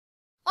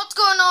What's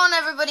going on,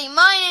 everybody?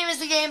 My name is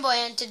the Game Boy,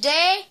 and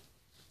today,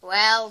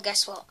 well,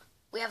 guess what?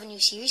 We have a new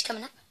series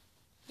coming up.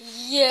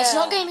 Yeah. It's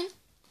not gaming.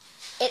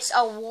 It's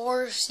a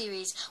war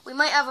series. We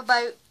might have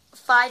about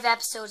 5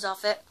 episodes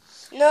of it.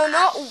 No,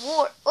 not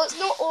war. Well, it's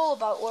not all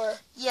about war.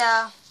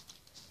 Yeah.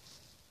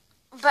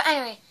 But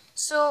anyway,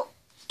 so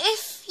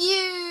if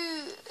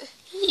we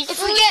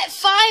get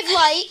 5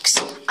 likes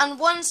and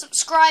 1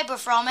 subscriber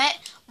from it,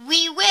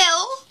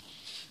 we'll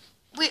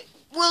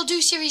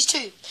do series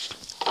 2.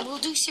 We'll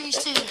do series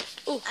 2.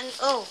 Ooh. And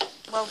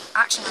well,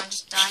 Action Man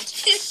just died.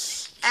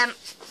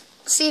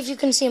 See if you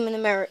can see him in the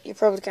mirror. You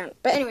probably can't.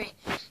 But anyway,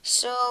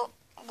 so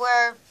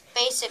we're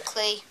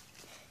basically,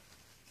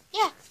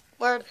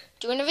 we're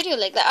doing a video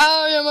like that.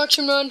 Oh, yeah,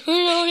 Action Man.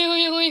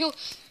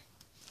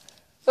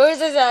 Where's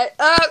this at?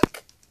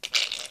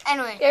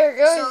 Anyway, There it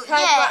goes. so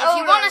if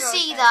you want to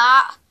see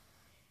that,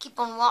 keep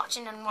on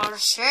watching, and we'll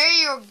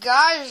see you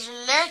guys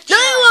later. No,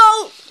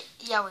 you won't.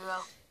 Yeah, we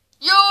will.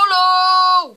 YOLO!